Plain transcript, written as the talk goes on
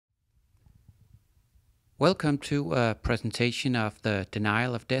Welcome to a presentation of The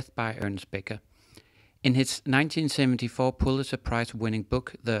Denial of Death by Ernest Becker. In his 1974 Pulitzer Prize-winning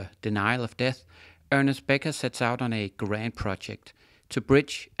book, The Denial of Death, Ernest Becker sets out on a grand project to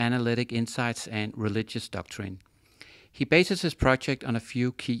bridge analytic insights and religious doctrine. He bases his project on a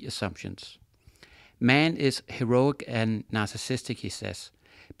few key assumptions. Man is heroic and narcissistic, he says.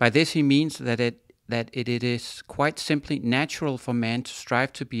 By this he means that it is quite simply natural for man to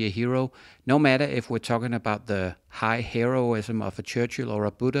strive to be a hero, no matter if we're talking about the high heroism of a Churchill or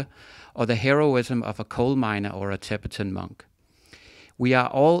a Buddha, or the heroism of a coal miner or a Tibetan monk. We are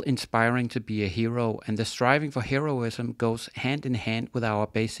all inspiring to be a hero, and the striving for heroism goes hand in hand with our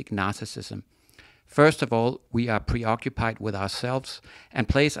basic narcissism. First of all, we are preoccupied with ourselves and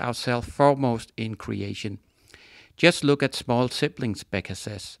place ourselves foremost in creation. Just look at small siblings, Becker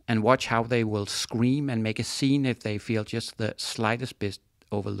says, and watch how they will scream and make a scene if they feel just the slightest bit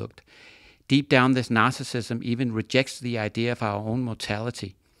overlooked. Deep down, this narcissism even rejects the idea of our own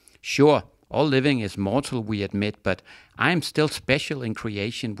mortality. Sure, all living is mortal, we admit, but I am still special in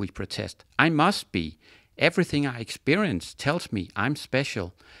creation, we protest. I must be. Everything I experience tells me I'm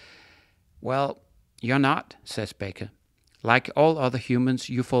special. Well, you're not, says Becker. Like all other humans,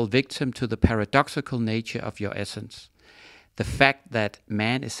 you fall victim to the paradoxical nature of your essence. The fact that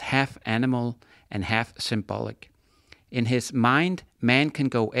man is half animal and half symbolic. In his mind, man can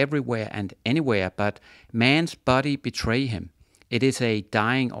go everywhere and anywhere, but man's body betrays him. It is a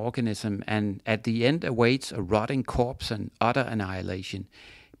dying organism, and at the end awaits a rotting corpse and utter annihilation,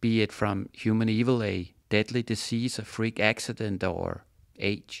 be it from human evil, a deadly disease, a freak accident, or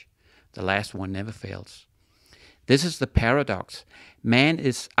age. The last one never fails. This is the paradox. Man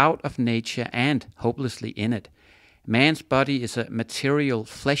is out of nature and hopelessly in it. Man's body is a material,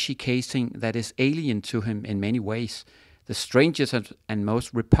 fleshy casing that is alien to him in many ways. The strangest and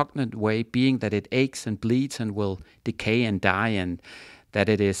most repugnant way being that it aches and bleeds and will decay and die, and that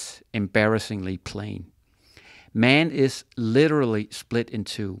it is embarrassingly plain. Man is literally split in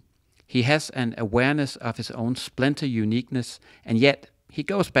two. He has an awareness of his own splinter uniqueness, and yet he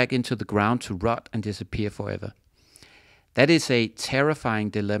goes back into the ground to rot and disappear forever. That is a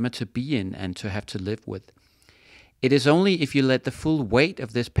terrifying dilemma to be in and to have to live with. It is only if you let the full weight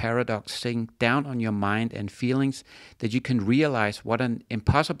of this paradox sink down on your mind and feelings that you can realize what an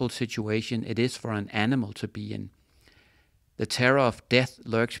impossible situation it is for an animal to be in. The terror of death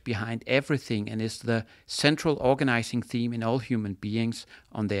lurks behind everything and is the central organizing theme in all human beings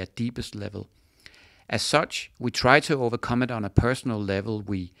on their deepest level. As such, we try to overcome it on a personal level.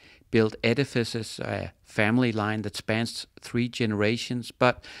 We build edifices, a family line that spans 3 generations,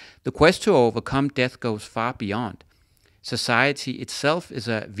 but the quest to overcome death goes far beyond. Society itself is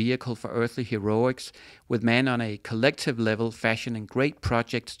a vehicle for earthly heroics, with man on a collective level fashioning great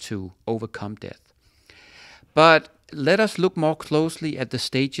projects to overcome death. But let us look more closely at the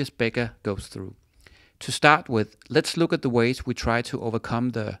stages Becker goes through. To start with, let's look at the ways we try to overcome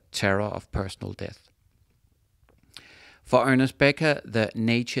the terror of personal death. For Ernest Becker, the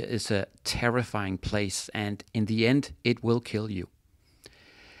nature is a terrifying place, and in the end, it will kill you.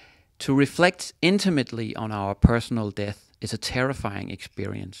 To reflect intimately on our personal death is a terrifying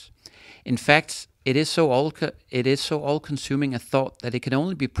experience. In fact, it is so all-consuming a thought that it can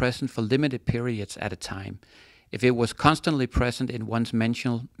only be present for limited periods at a time. If it was constantly present in one's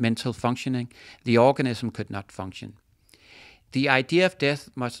mental functioning, the organism could not function. The idea of death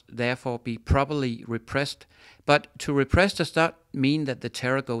must therefore be properly repressed, but to repress does not mean that the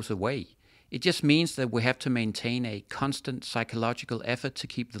terror goes away. It just means that we have to maintain a constant psychological effort to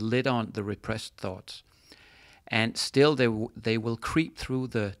keep the lid on the repressed thoughts. And still they will creep through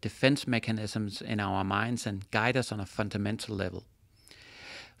the defense mechanisms in our minds and guide us on a fundamental level.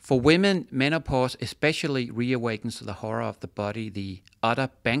 For women, menopause especially reawakens the horror of the body, the utter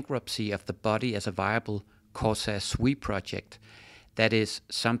bankruptcy of the body as a viable corsair sui project. That is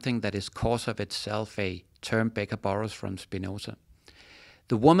something that is cause of itself, a term Becker borrows from Spinoza.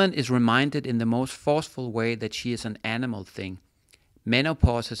 The woman is reminded in the most forceful way that she is an animal thing.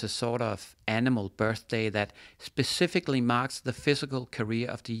 Menopause is a sort of animal birthday that specifically marks the physical career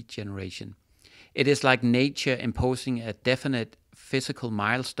of degeneration. It is like nature imposing a definite physical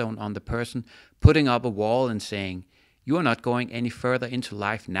milestone on the person, putting up a wall and saying, "You are not going any further into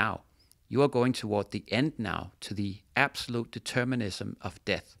life now. You are going toward the end now, to the absolute determinism of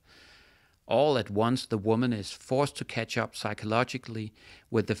death." All at once, the woman is forced to catch up psychologically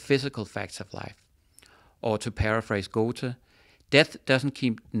with the physical facts of life. Or to paraphrase Goethe, death doesn't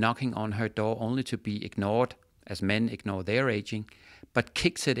keep knocking on her door only to be ignored, as men ignore their aging, but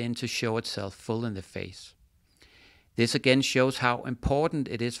kicks it in to show itself full in the face. This again shows how important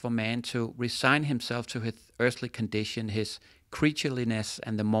it is for man to resign himself to his earthly condition, his creatureliness,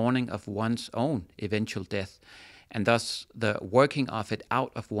 and the mourning of one's own eventual death, and thus the working of it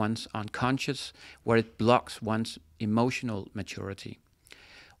out of one's unconscious, where it blocks one's emotional maturity.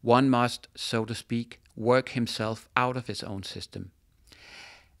 One must, so to speak, work himself out of his own system.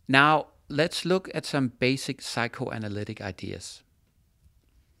 Now, let's look at some basic psychoanalytic ideas.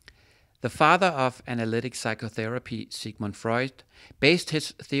 The father of analytic psychotherapy, Sigmund Freud, based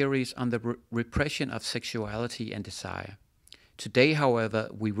his theories on the repression of sexuality and desire. Today, however,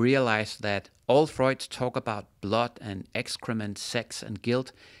 we realize that all Freud's talk about blood and excrement, sex and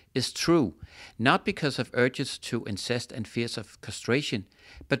guilt is true, not because of urges to incest and fears of castration,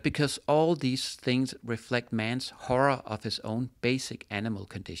 but because all these things reflect man's horror of his own basic animal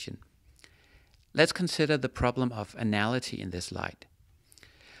condition. Let's consider the problem of anality in this light.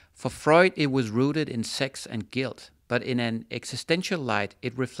 For Freud, it was rooted in sex and guilt, but in an existential light,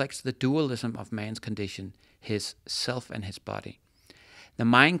 it reflects the dualism of man's condition, his self and his body. The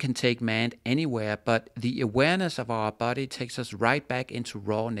mind can take man anywhere, but the awareness of our body takes us right back into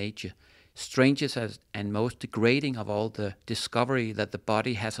raw nature, strangest and most degrading of all, the discovery that the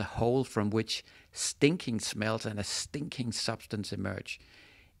body has a hole from which stinking smells and a stinking substance emerge.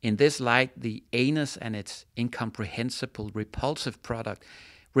 In this light, the anus and its incomprehensible, repulsive product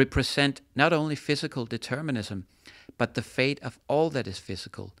represent not only physical determinism, but the fate of all that is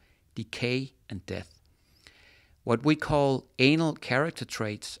physical, decay and death. What we call anal character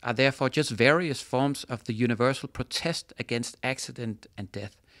traits are therefore just various forms of the universal protest against accident and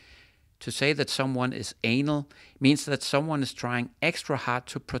death. To say that someone is anal means that someone is trying extra hard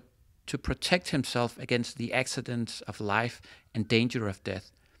to protect himself against the accidents of life and danger of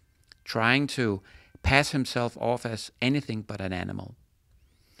death, trying to pass himself off as anything but an animal.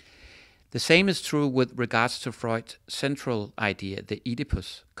 The same is true with regards to Freud's central idea, the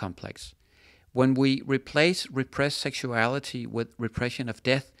Oedipus complex. When we replace repressed sexuality with repression of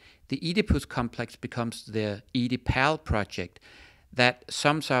death, the Oedipus complex becomes the Oedipal project that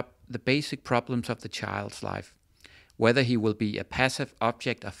sums up the basic problems of the child's life. Whether he will be a passive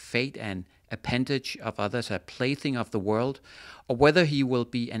object of fate and appendage of others, a plaything of the world, or whether he will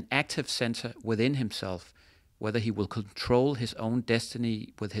be an active center within himself, whether he will control his own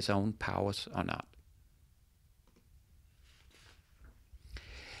destiny with his own powers or not.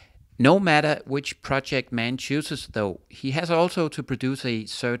 No matter which project man chooses, though, he has also to produce a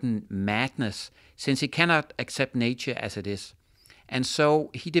certain madness, since he cannot accept nature as it is. And so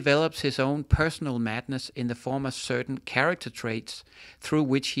he develops his own personal madness in the form of certain character traits through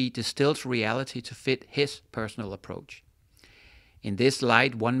which he distills reality to fit his personal approach. In this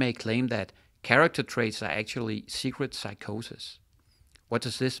light, one may claim that character traits are actually secret psychosis. What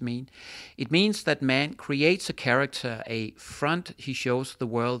does this mean? It means that man creates a character, a front he shows the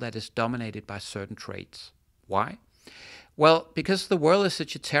world that is dominated by certain traits. Why? Well, because the world is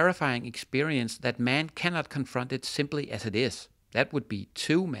such a terrifying experience that man cannot confront it simply as it is. That would be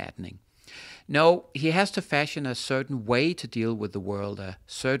too maddening. No, he has to fashion a certain way to deal with the world, a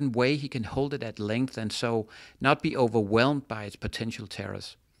certain way he can hold it at length and so not be overwhelmed by its potential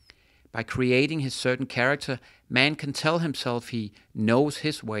terrors. By creating his certain character, man can tell himself he knows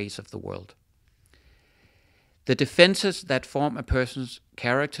his ways of the world. The defenses that form a person's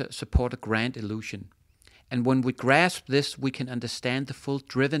character support a grand illusion. And when we grasp this, we can understand the full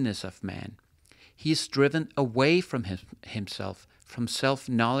drivenness of man. He is driven away from himself, from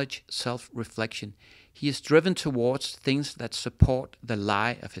self-knowledge, self-reflection. He is driven towards things that support the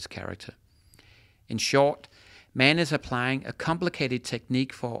lie of his character. In short, man is applying a complicated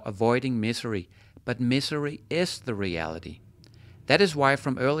technique for avoiding misery, but misery is the reality. That is why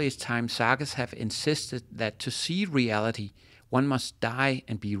from earliest times sagas have insisted that to see reality, one must die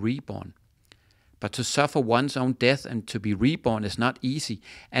and be reborn. But to suffer one's own death and to be reborn is not easy,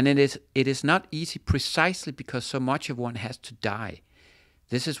 and it is not easy precisely because so much of one has to die.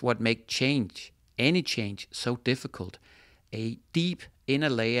 This is what makes change, any change, so difficult. A deep inner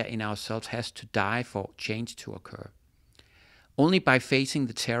layer in ourselves has to die for change to occur. Only by facing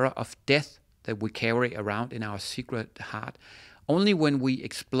the terror of death that we carry around in our secret heart, only when we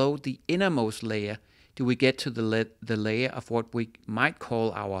explode the innermost layer do we get to the layer of what we might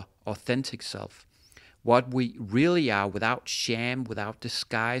call our authentic self, what we really are without sham, without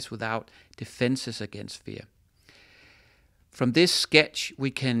disguise, without defenses against fear. From this sketch,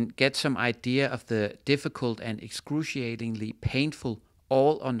 we can get some idea of the difficult and excruciatingly painful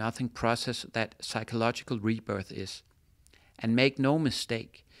all-or-nothing process that psychological rebirth is. And make no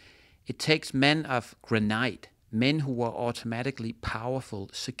mistake, it takes men of granite, men who are automatically powerful,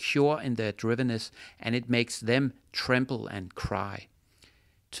 secure in their drivenness, and it makes them tremble and cry.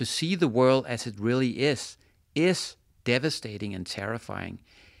 To see the world as it really is devastating and terrifying.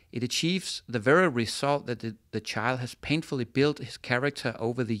 It achieves the very result that the child has painfully built his character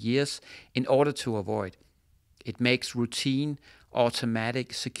over the years in order to avoid. It makes routine,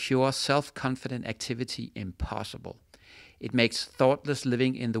 automatic, secure, self-confident activity impossible. It makes thoughtless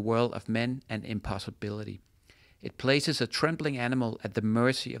living in the world of men an impossibility. It places a trembling animal at the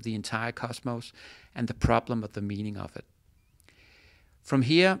mercy of the entire cosmos and the problem of the meaning of it. From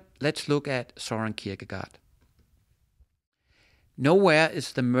here, let's look at Søren Kierkegaard. Nowhere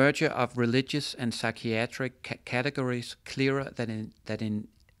is the merger of religious and psychiatric categories clearer than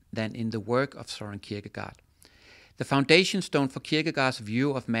in the work of Søren Kierkegaard. The foundation stone for Kierkegaard's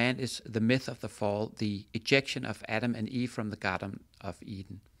view of man is the myth of the fall, the ejection of Adam and Eve from the Garden of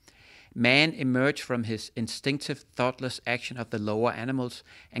Eden. Man emerged from his instinctive, thoughtless action of the lower animals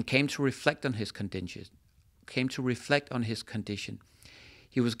and came to reflect on his condition.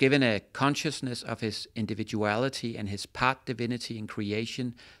 He was given a consciousness of his individuality and his part divinity in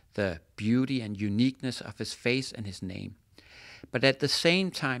creation, the beauty and uniqueness of his face and his name. But at the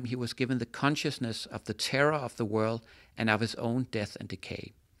same time, he was given the consciousness of the terror of the world and of his own death and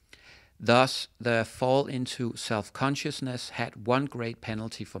decay. Thus, the fall into self-consciousness had one great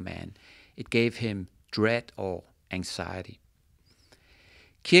penalty for man. It gave him dread or anxiety.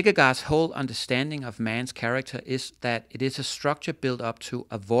 Kierkegaard's whole understanding of man's character is that it is a structure built up to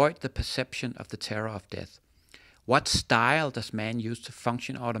avoid the perception of the terror of death. What style does man use to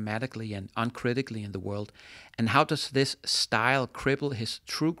function automatically and uncritically in the world? And how does this style cripple his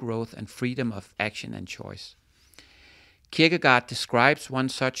true growth and freedom of action and choice? Kierkegaard describes one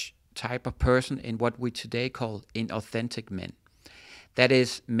such type of person in what we today call inauthentic men. That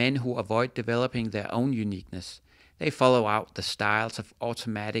is, men who avoid developing their own uniqueness. They follow out the styles of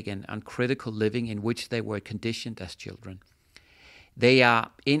automatic and uncritical living in which they were conditioned as children. They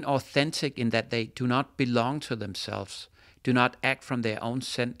are inauthentic in that they do not belong to themselves, do not act from their own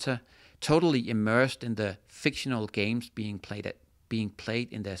center, totally immersed in the fictional games being played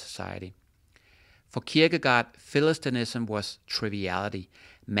in their society. For Kierkegaard, Philistinism was triviality,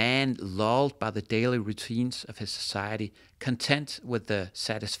 man lulled by the daily routines of his society, content with the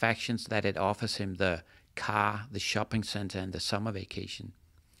satisfactions that it offers him, the car, the shopping center, and the summer vacation.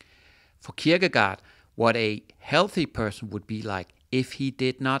 For Kierkegaard, what a healthy person would be like if he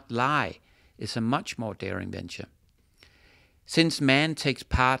did not lie is a much more daring venture. Since man takes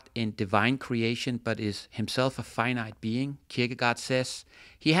part in divine creation but is himself a finite being, Kierkegaard says,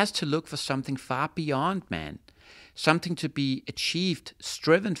 he has to look for something far beyond man, something to be achieved,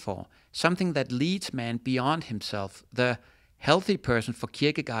 striven for, something that leads man beyond himself. The healthy person for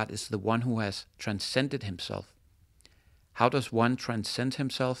Kierkegaard is the one who has transcended himself. How does one transcend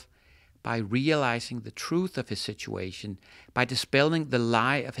himself? By realizing the truth of his situation, by dispelling the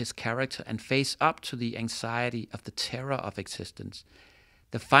lie of his character and face up to the anxiety of the terror of existence.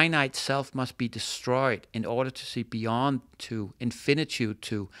 The finite self must be destroyed in order to see beyond, to infinitude,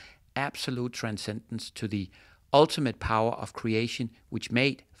 to absolute transcendence, to the ultimate power of creation which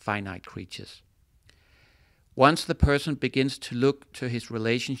made finite creatures. Once the person begins to look to his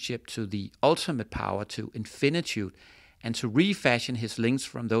relationship to the ultimate power, to infinitude, and to refashion his links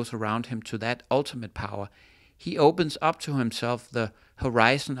from those around him to that ultimate power, he opens up to himself the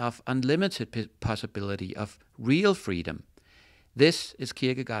horizon of unlimited possibility, of real freedom. This is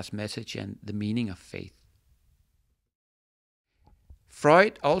Kierkegaard's message and the meaning of faith.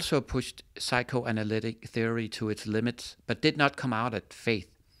 Freud also pushed psychoanalytic theory to its limits, but did not come out at faith.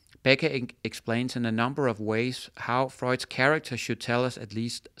 Becker explains in a number of ways how Freud's character should tell us at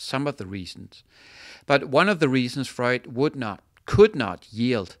least some of the reasons. But one of the reasons Freud could not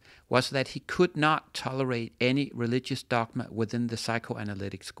yield was that he could not tolerate any religious dogma within the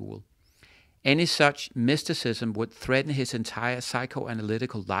psychoanalytic school. Any such mysticism would threaten his entire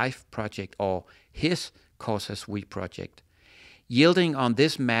psychoanalytical life project or his causes we project. Yielding on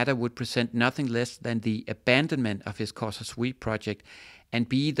this matter would present nothing less than the abandonment of his causes we project and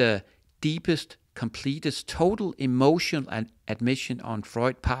be the deepest, completest, total emotional admission on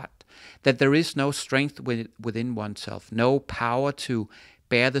Freud's part that there is no strength within oneself, no power to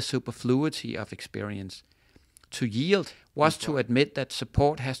bear the superfluity of experience. To yield was to admit that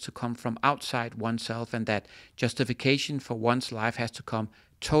support has to come from outside oneself and that justification for one's life has to come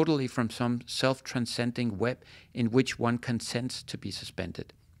totally from some self-transcending web in which one consents to be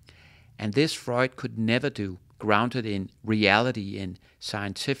suspended. And this Freud could never do, grounded in reality, in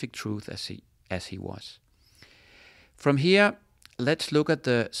scientific truth as he was. From here, let's look at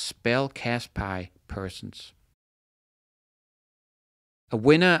the spell cast by persons. A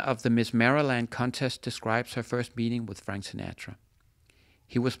winner of the Miss Maryland contest describes her first meeting with Frank Sinatra.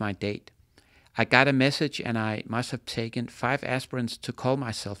 He was my date. I got a message and I must have taken 5 aspirins to calm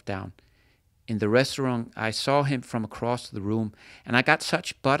myself down. In the restaurant, I saw him from across the room, and I got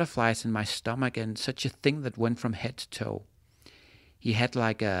such butterflies in my stomach and such a thing that went from head to toe. He had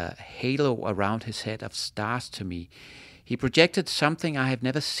like a halo around his head of stars to me. He projected something I have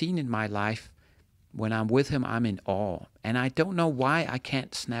never seen in my life. When I'm with him, I'm in awe, and I don't know why I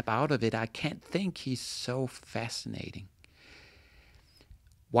can't snap out of it. I can't think. He's so fascinating.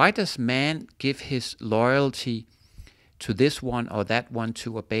 Why does man give his loyalty to this one or that one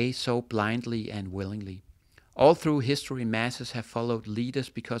to obey so blindly and willingly? All through history, masses have followed leaders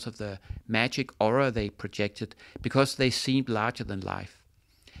because of the magic aura they projected, because they seemed larger than life.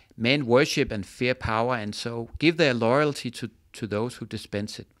 Men worship and fear power, and so give their loyalty to those who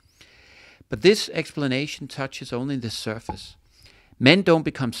dispense it. But this explanation touches only the surface. Men don't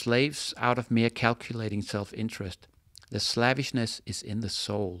become slaves out of mere calculating self-interest. The slavishness is in the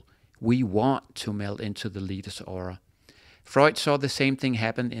soul. We want to melt into the leader's aura. Freud saw the same thing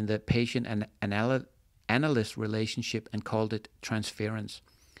happen in the patient and analyst relationship and called it transference.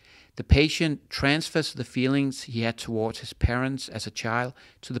 The patient transfers the feelings he had towards his parents as a child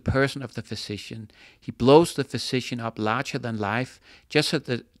to the person of the physician. He blows the physician up larger than life, just as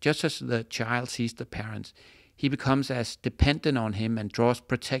the child sees the parents. He becomes as dependent on him and draws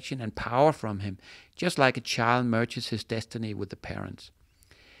protection and power from him, just like a child merges his destiny with the parents.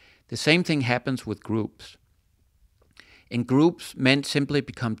 The same thing happens with groups. In groups, men simply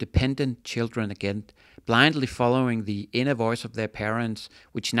become dependent children again, blindly following the inner voice of their parents,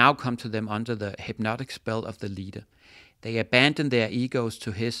 which now come to them under the hypnotic spell of the leader. They abandon their egos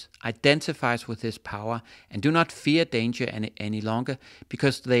to his, identifies with his power, and do not fear danger any longer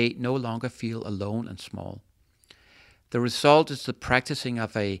because they no longer feel alone and small. The result is the practicing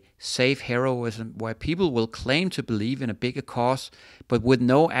of a safe heroism where people will claim to believe in a bigger cause, but with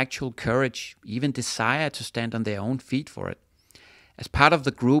no actual courage, even desire to stand on their own feet for it. As part of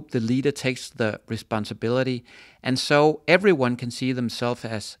the group, the leader takes the responsibility, and so everyone can see themselves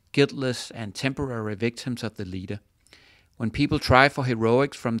as guiltless and temporary victims of the leader. When people try for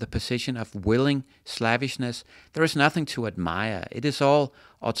heroics from the position of willing slavishness, there is nothing to admire. It is all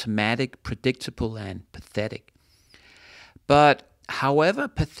automatic, predictable, and pathetic. But however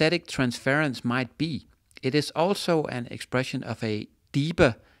pathetic transference might be, it is also an expression of a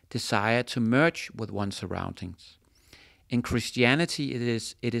deeper desire to merge with one's surroundings. In Christianity,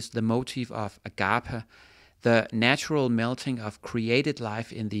 it is the motif of agape, the natural melting of created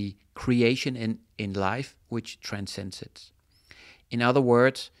life in the creation in life, which transcends it. In other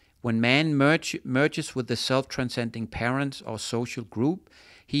words, when man merges with the self-transcending parents or social group,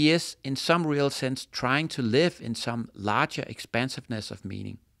 he is, in some real sense, trying to live in some larger expansiveness of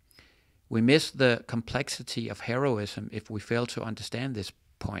meaning. We miss the complexity of heroism if we fail to understand this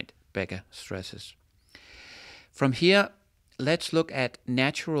point, Becker stresses. From here, let's look at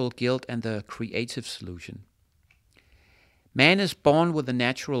natural guilt and the creative solution. Man is born with a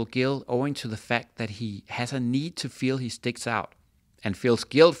natural guilt owing to the fact that he has a need to feel he sticks out, and feels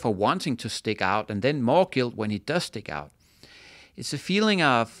guilt for wanting to stick out, and then more guilt when he does stick out. It's a feeling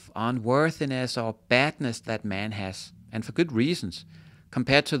of unworthiness or badness that man has, and for good reasons.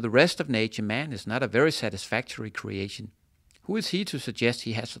 Compared to the rest of nature, man is not a very satisfactory creation. Who is he to suggest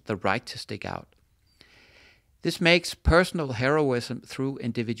he has the right to stick out? This makes personal heroism through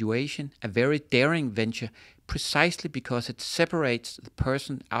individuation a very daring venture, precisely because it separates the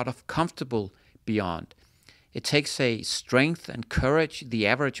person out of comfortable beyond. It takes a strength and courage the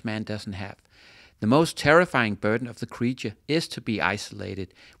average man doesn't have. The most terrifying burden of the creature is to be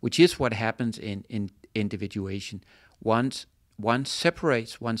isolated, which is what happens in individuation. One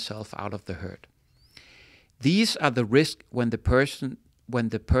separates oneself out of the herd. These are the risks when the person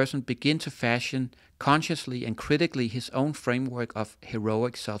begins to fashion consciously and critically his own framework of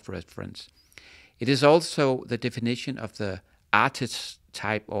heroic self-reference. It is also the definition of the artist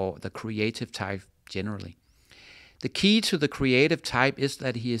type or the creative type generally. The key to the creative type is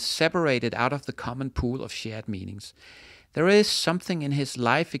that he is separated out of the common pool of shared meanings. There is something in his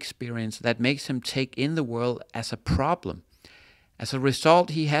life experience that makes him take in the world as a problem. As a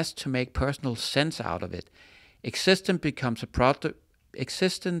result, he has to make personal sense out of it. Existence becomes a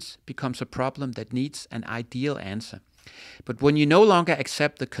problem that needs an ideal answer. But when you no longer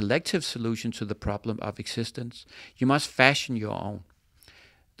accept the collective solution to the problem of existence, you must fashion your own.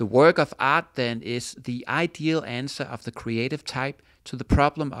 The work of art, then, is the ideal answer of the creative type to the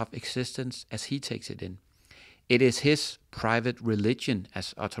problem of existence as he takes it in. It is his private religion,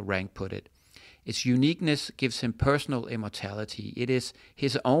 as Otto Rank put it. Its uniqueness gives him personal immortality. It is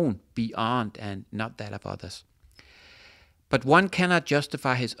his own beyond and not that of others. But one cannot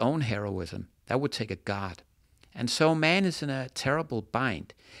justify his own heroism. That would take a god. And so man is in a terrible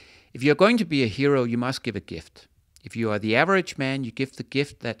bind. If you're going to be a hero, you must give a gift. If you are the average man, you give the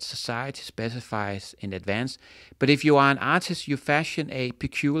gift that society specifies in advance. But if you are an artist, you fashion a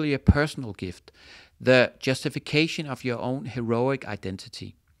peculiar personal gift, the justification of your own heroic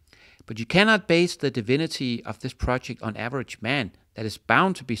identity. But you cannot base the divinity of this project on average man that is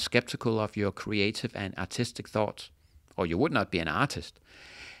bound to be skeptical of your creative and artistic thoughts, or you would not be an artist.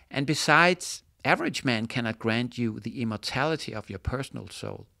 And besides, average man cannot grant you the immortality of your personal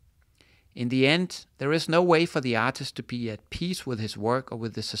soul. In the end, there is no way for the artist to be at peace with his work or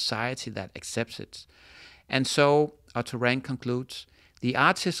with the society that accepts it. And so, Otto Rank concludes, the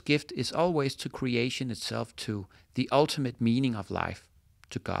artist's gift is always to creation itself, to the ultimate meaning of life,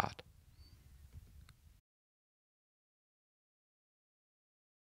 to God.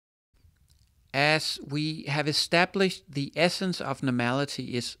 As we have established, the essence of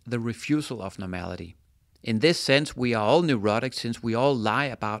normality is the refusal of normality. In this sense, we are all neurotic since we all lie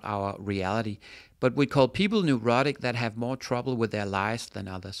about our reality, but we call people neurotic that have more trouble with their lies than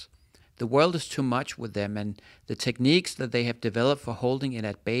others. The world is too much with them, and the techniques that they have developed for holding it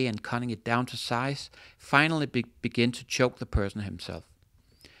at bay and cutting it down to size finally begin to choke the person himself.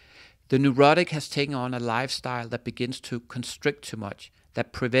 The neurotic has taken on a lifestyle that begins to constrict too much,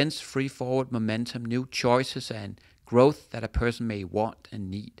 that prevents free forward momentum, new choices and growth that a person may want and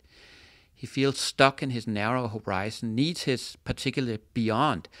need. He feels stuck in his narrow horizon, needs his particular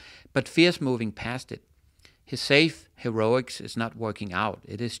beyond, but fears moving past it. His safe heroics is not working out.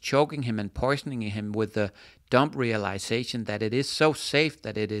 It is choking him and poisoning him with the dumb realization that it is so safe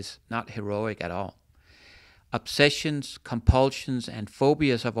that it is not heroic at all. Obsessions, compulsions, and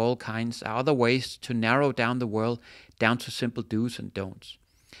phobias of all kinds are other ways to narrow down the world down to simple do's and don'ts.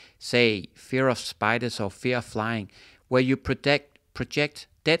 Say, fear of spiders or fear of flying, where you project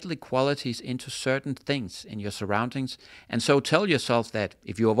deadly qualities into certain things in your surroundings, and so tell yourself that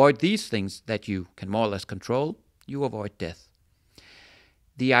if you avoid these things that you can more or less control, you avoid death.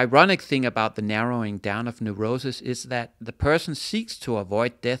 The ironic thing about the narrowing down of neurosis is that the person seeks to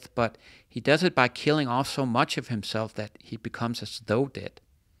avoid death, but he does it by killing off so much of himself that he becomes as though dead.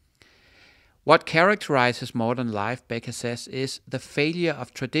 What characterizes modern life, Becker says, is the failure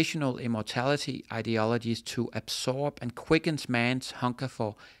of traditional immortality ideologies to absorb and quickens man's hunger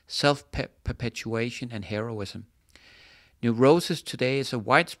for self-perpetuation and heroism. Neurosis today is a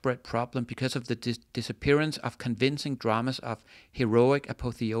widespread problem because of the disappearance of convincing dramas of heroic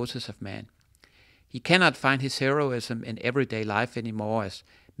apotheosis of man. He cannot find his heroism in everyday life anymore as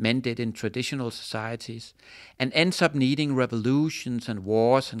men did in traditional societies, and ends up needing revolutions and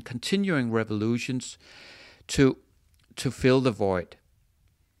wars and continuing revolutions to fill the void.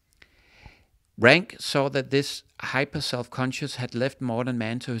 Rank saw that this hyper-self-conscious had left modern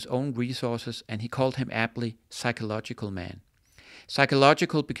man to his own resources, and he called him aptly psychological man.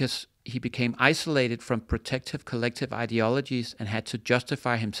 Psychological because he became isolated from protective collective ideologies and had to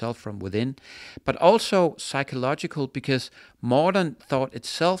justify himself from within, but also psychological because modern thought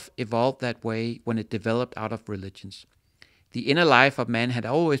itself evolved that way when it developed out of religions. The inner life of man had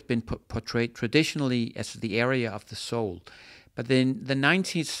always been portrayed traditionally as the area of the soul, but in the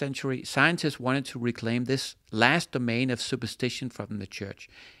 19th century, scientists wanted to reclaim this last domain of superstition from the church.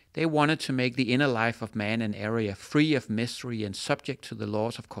 They wanted to make the inner life of man an area free of mystery and subject to the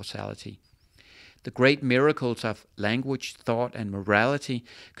laws of causality. The great miracles of language, thought, and morality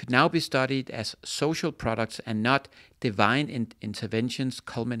could now be studied as social products and not divine interventions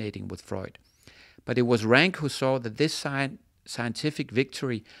culminating with Freud. But it was Rank who saw that this scientific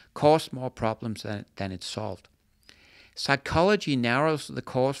victory caused more problems than it solved. Psychology narrows the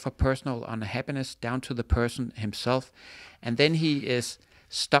cause for personal unhappiness down to the person himself, and then he is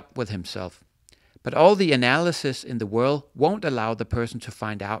stuck with himself. But all the analysis in the world won't allow the person to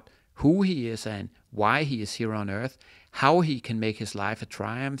find out who he is and why he is here on earth, how he can make his life a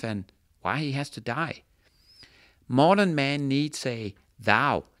triumph, and why he has to die. Modern man needs a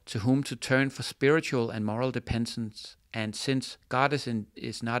thou to whom to turn for spiritual and moral dependence, and since God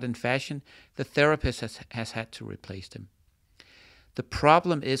is not in fashion, the therapist has had to replace him. The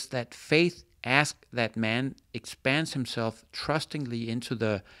problem is that faith asks that man expands himself trustingly into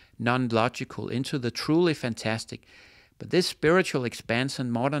the non-logical, into the truly fantastic. But this spiritual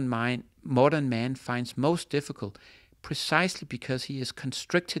expansion modern man finds most difficult precisely because he is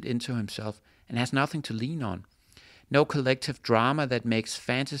constricted into himself and has nothing to lean on. No collective drama that makes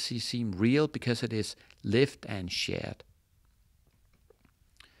fantasy seem real because it is lived and shared.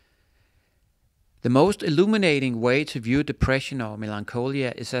 The most illuminating way to view depression or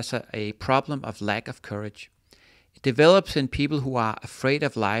melancholia is as a problem of lack of courage. It develops in people who are afraid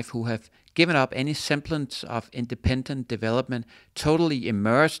of life, who have given up any semblance of independent development, totally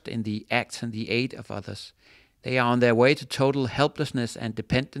immersed in the acts and the aid of others. They are on their way to total helplessness and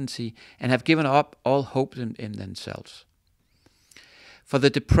dependency and have given up all hope in themselves. For the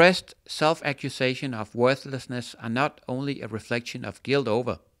depressed, self-accusation of worthlessness are not only a reflection of guilt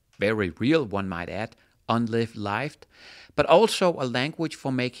over, very real one might add, unlived life, but also a language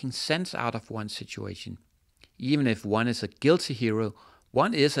for making sense out of one's situation. Even if one is a guilty hero,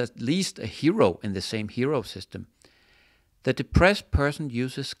 one is at least a hero in the same hero system. The depressed person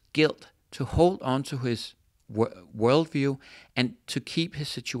uses guilt to hold on to his worldview and to keep his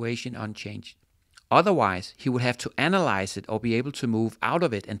situation unchanged. Otherwise, he would have to analyze it or be able to move out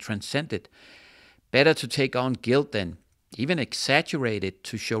of it and transcend it. Better to take on guilt then, even exaggerate it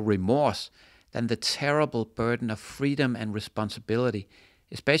to show remorse, than the terrible burden of freedom and responsibility,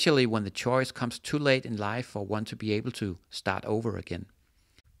 especially when the choice comes too late in life for one to be able to start over again.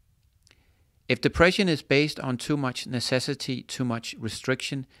 If depression is based on too much necessity, too much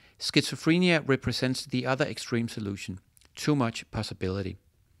restriction, schizophrenia represents the other extreme solution, too much possibility.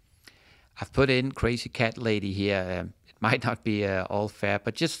 I've put in crazy cat lady here. It might not be all fair,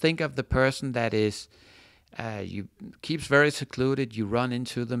 but just think of the person that is keeps very secluded. You run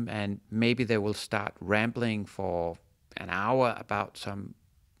into them and maybe they will start rambling for an hour about some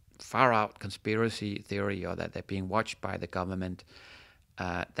far out conspiracy theory or that they're being watched by the government.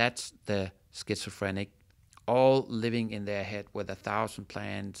 That's the schizophrenic, all living in their head with 1,000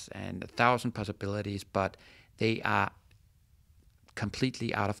 plans and 1,000 possibilities, but they are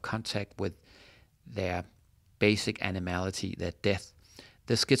completely out of contact with their basic animality, their death.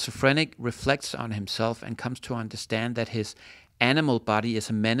 The schizophrenic reflects on himself and comes to understand that his animal body is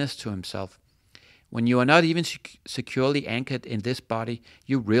a menace to himself. When you are not even securely anchored in this body,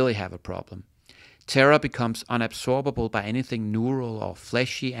 you really have a problem. Terror becomes unabsorbable by anything neural or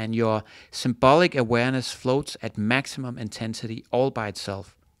fleshy, and your symbolic awareness floats at maximum intensity all by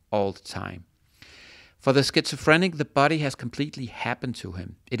itself, all the time. For the schizophrenic, the body has completely happened to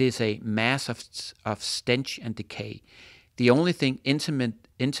him. It is a mass of stench and decay. The only thing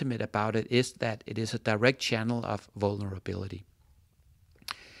intimate about it is that it is a direct channel of vulnerability.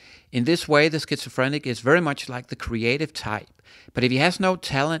 In this way, the schizophrenic is very much like the creative type, but if he has no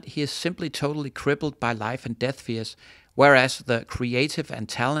talent, he is simply totally crippled by life and death fears, whereas the creative and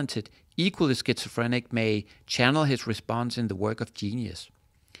talented, equally schizophrenic, may channel his response in the work of genius.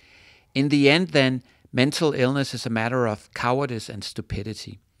 In the end, then, mental illness is a matter of cowardice and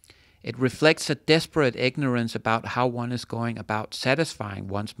stupidity. It reflects a desperate ignorance about how one is going about satisfying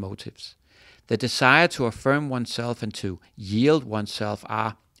one's motives. The desire to affirm oneself and to yield oneself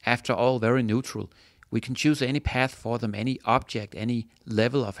are, after all, very neutral. We can choose any path for them, any object, any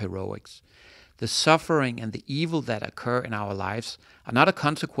level of heroics. The suffering and the evil that occur in our lives are not a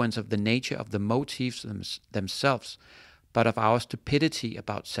consequence of the nature of the motives themselves, but of our stupidity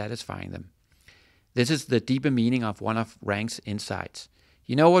about satisfying them. This is the deeper meaning of one of Rank's insights.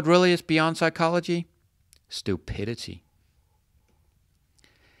 You know what really is beyond psychology? Stupidity.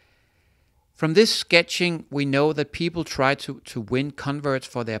 From this sketching, we know that people try to win converts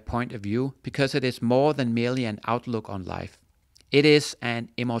for their point of view because it is more than merely an outlook on life. It is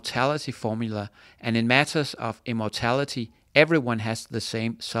an immortality formula, and in matters of immortality, everyone has the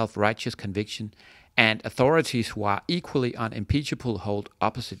same self-righteous conviction, and authorities who are equally unimpeachable hold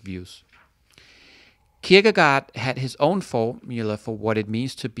opposite views. Kierkegaard had his own formula for what it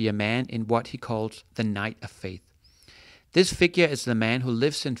means to be a man in what he calls the knight of faith. This figure is the man who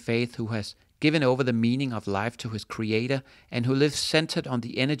lives in faith, who has given over the meaning of life to his creator, and who lives centered on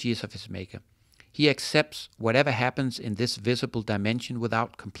the energies of his maker. He accepts whatever happens in this visible dimension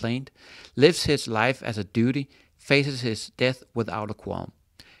without complaint, lives his life as a duty, faces his death without a qualm.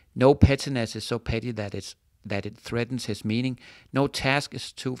 No pettiness is so petty that it threatens his meaning. No task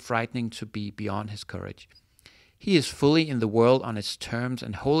is too frightening to be beyond his courage. He is fully in the world on its terms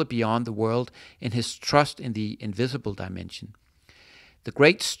and wholly beyond the world in his trust in the invisible dimension. The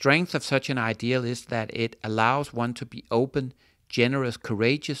great strength of such an ideal is that it allows one to be open, generous,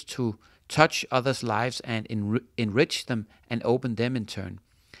 courageous, to touch others' lives and enrich them and open them in turn.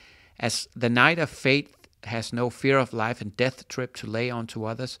 As the knight of faith has no fear of life and death trip to lay on to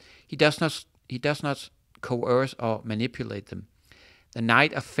others, he does not coerce or manipulate them. The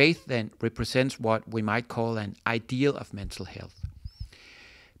knight of faith then represents what we might call an ideal of mental health.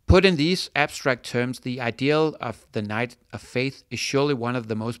 Put in these abstract terms, the ideal of the knight of faith is surely one of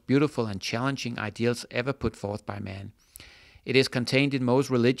the most beautiful and challenging ideals ever put forth by man. It is contained in most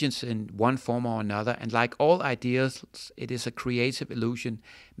religions in one form or another, and like all ideals, it is a creative illusion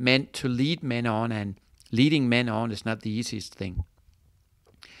meant to lead men on, and leading men on is not the easiest thing.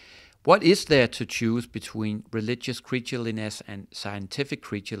 What is there to choose between religious creatureliness and scientific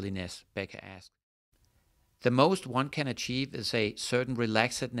creatureliness, Becker asked. The most one can achieve is a certain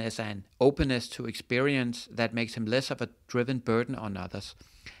relaxedness and openness to experience that makes him less of a driven burden on others.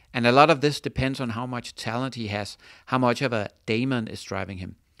 And a lot of this depends on how much talent he has, how much of a daemon is driving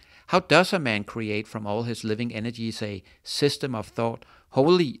him. How does a man create from all his living energies a system of thought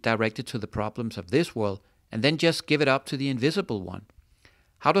wholly directed to the problems of this world, and then just give it up to the invisible one?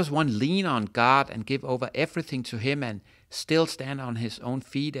 How does one lean on God and give over everything to Him and still stand on his own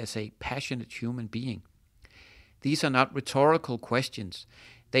feet as a passionate human being? These are not rhetorical questions.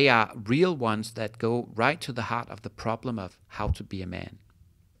 They are real ones that go right to the heart of the problem of how to be a man.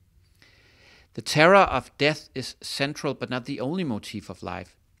 The terror of death is central but not the only motif of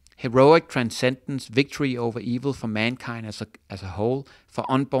life. Heroic transcendence, victory over evil for mankind as a whole, for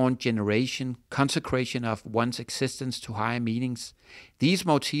unborn generation, consecration of one's existence to higher meanings. These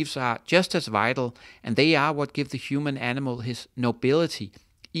motifs are just as vital, and they are what give the human animal his nobility,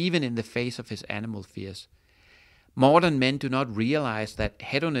 even in the face of his animal fears. Modern men do not realize that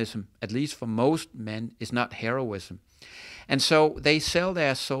hedonism, at least for most men, is not heroism. And so they sell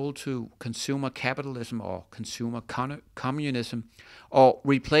their soul to consumer capitalism or consumer communism, or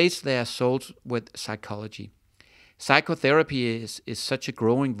replace their souls with psychology. Psychotherapy is such a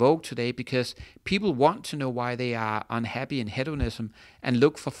growing vogue today because people want to know why they are unhappy in hedonism and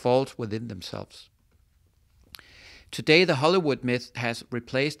look for faults within themselves. Today, the Hollywood myth has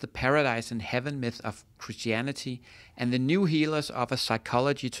replaced the paradise and heaven myth of Christianity, and the new healers offer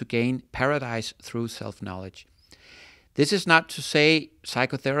psychology to gain paradise through self-knowledge. This is not to say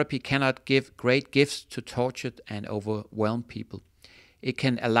psychotherapy cannot give great gifts to tortured and overwhelmed people. It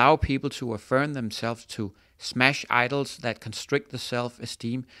can allow people to affirm themselves, to smash idols that constrict the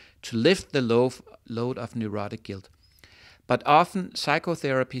self-esteem, to lift the load of neurotic guilt. But often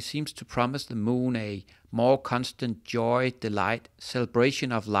psychotherapy seems to promise the moon a more constant joy, delight,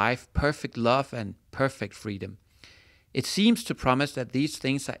 celebration of life, perfect love, and perfect freedom. It seems to promise that these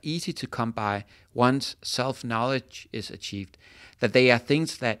things are easy to come by once self-knowledge is achieved, that they are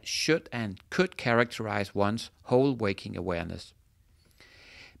things that should and could characterize one's whole waking awareness.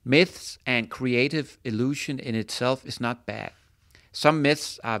 Myths and creative illusion in itself is not bad. Some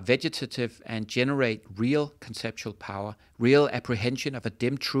myths are vegetative and generate real conceptual power, real apprehension of a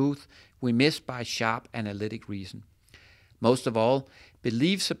dim truth we miss by sharp analytic reason. Most of all,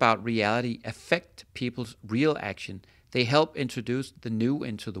 beliefs about reality affect people's real action. They help introduce the new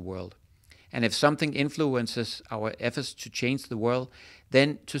into the world. And if something influences our efforts to change the world,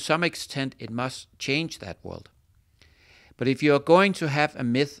 then to some extent it must change that world. But if you are going to have a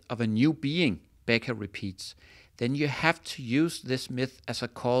myth of a new being, Becker repeats, then you have to use this myth as a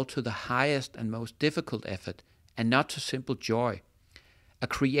call to the highest and most difficult effort, and not to simple joy. A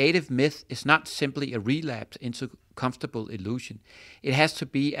creative myth is not simply a relapse into comfortable illusion. It has to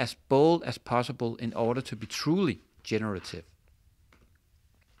be as bold as possible in order to be truly generative.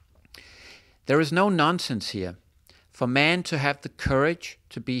 There is no nonsense here. For man to have the courage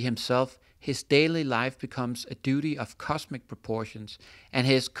to be himself, his daily life becomes a duty of cosmic proportions, and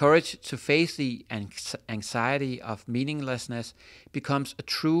his courage to face the anxiety of meaninglessness becomes a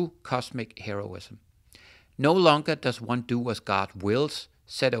true cosmic heroism. No longer does one do as God wills,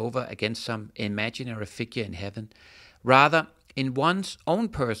 set over against some imaginary figure in heaven. Rather, in one's own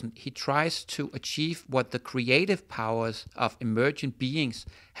person, he tries to achieve what the creative powers of emergent beings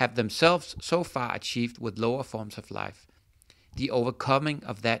have themselves so far achieved with lower forms of life. The overcoming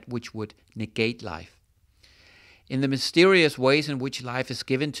of that which would negate life. In the mysterious ways in which life is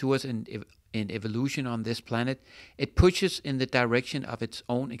given to us in evolution on this planet, it pushes in the direction of its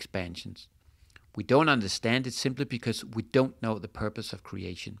own expansions. We don't understand it simply because we don't know the purpose of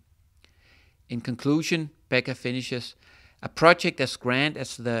creation. In conclusion, Becker finishes, a project as grand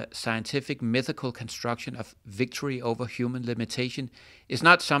as the scientific mythical construction of victory over human limitation is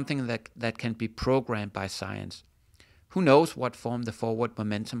not something that can be programmed by science. Who knows what form the forward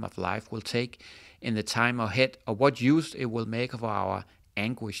momentum of life will take in the time ahead, or what use it will make of our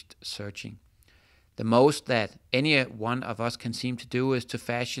anguished searching. The most that any one of us can seem to do is to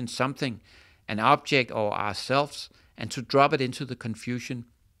fashion something, an object or ourselves, and to drop it into the confusion,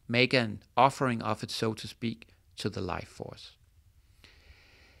 make an offering of it, so to speak, to the life force.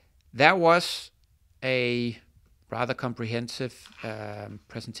 That was a rather comprehensive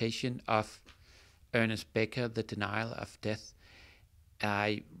presentation of Ernest Becker, The Denial of Death.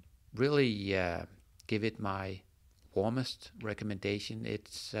 I really give it my warmest recommendation.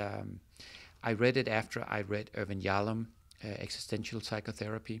 It's I read it after I read Irvin Yalom, Existential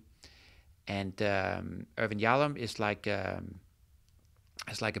Psychotherapy, and Irvin Yalom is like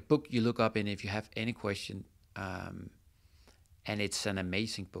it's like a book you look up in if you have any question, and it's an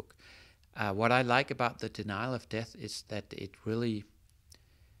amazing book. What I like about the denial of death is that it really,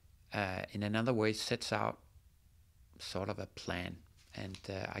 in another way, sets out sort of a plan, and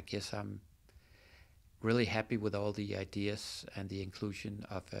I guess I'm really happy with all the ideas and the inclusion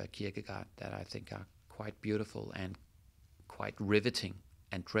of Kierkegaard that I think are quite beautiful and quite riveting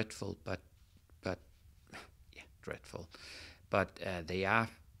and dreadful, but yeah, dreadful. But they are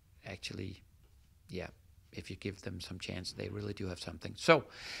actually, yeah, if you give them some chance, they really do have something. So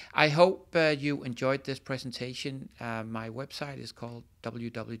I hope you enjoyed this presentation. My website is called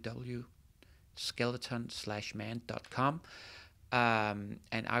www.skeleton-man.com.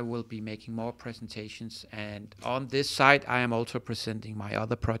 And I will be making more presentations. And on this site, I am also presenting my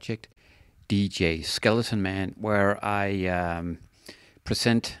other project, DJ Skeleton Man, where I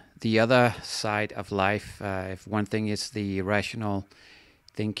present the other side of life. If one thing is the rational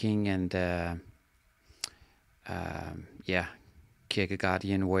thinking and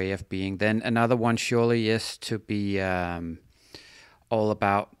Kierkegaardian way of being, then another one surely is to be all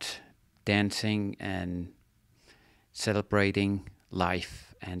about dancing and celebrating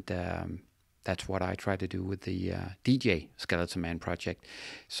life, and that's what I try to do with the DJ Skeleton Man project.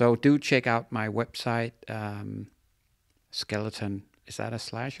 So do check out my website, Skeleton. Is that a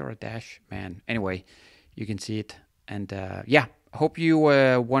slash or a dash? Man, anyway, you can see it. And yeah, I hope you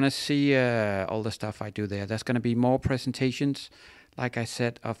want to see all the stuff I do there. There's going to be more presentations, like I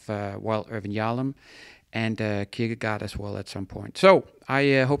said, of Irvin Yalom and Kierkegaard as well at some point. So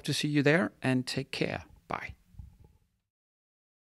I hope to see you there, and take care. Bye.